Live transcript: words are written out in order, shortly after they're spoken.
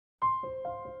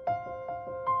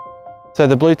So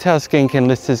the blue-tailed skink and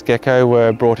Lister's gecko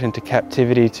were brought into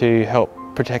captivity to help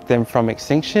protect them from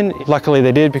extinction. Luckily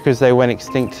they did, because they went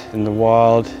extinct in the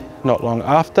wild not long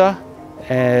after.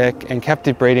 And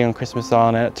captive breeding on Christmas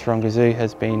Island and at Taronga Zoo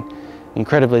has been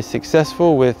incredibly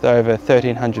successful, with over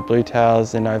 1,300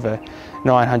 blue-tails and over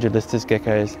 900 Lister's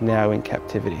geckos now in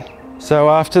captivity.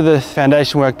 So after the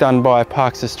foundation work done by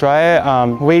Parks Australia,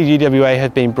 we UWA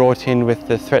have been brought in with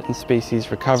the Threatened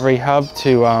Species Recovery Hub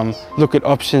to look at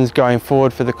options going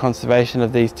forward for the conservation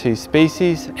of these two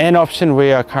species. An option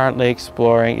we are currently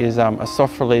exploring is a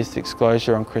soft release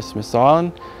exclosure on Christmas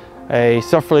Island. A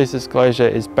soft release exclosure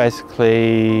is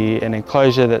basically an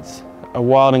enclosure that's a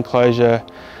wild enclosure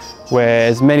where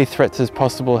as many threats as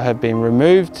possible have been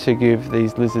removed to give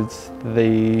these lizards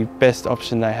the best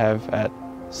option they have at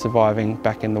surviving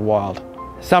back in the wild.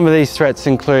 Some of these threats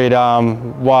include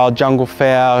wild jungle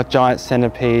fowl, giant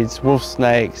centipedes, wolf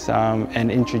snakes,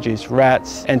 and introduced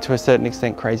rats, and to a certain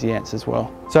extent crazy ants as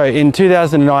well. So in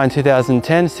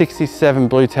 2009-2010, 67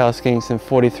 blue-tailed skinks and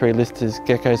 43 Lister's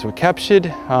geckos were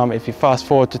captured. If you fast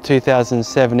forward to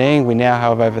 2017, we now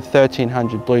have over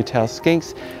 1,300 blue-tailed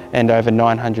skinks and over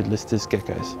 900 Lister's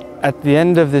geckos. At the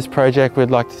end of this project,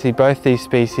 we'd like to see both these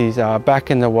species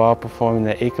back in the wild performing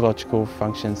their ecological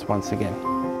functions once again.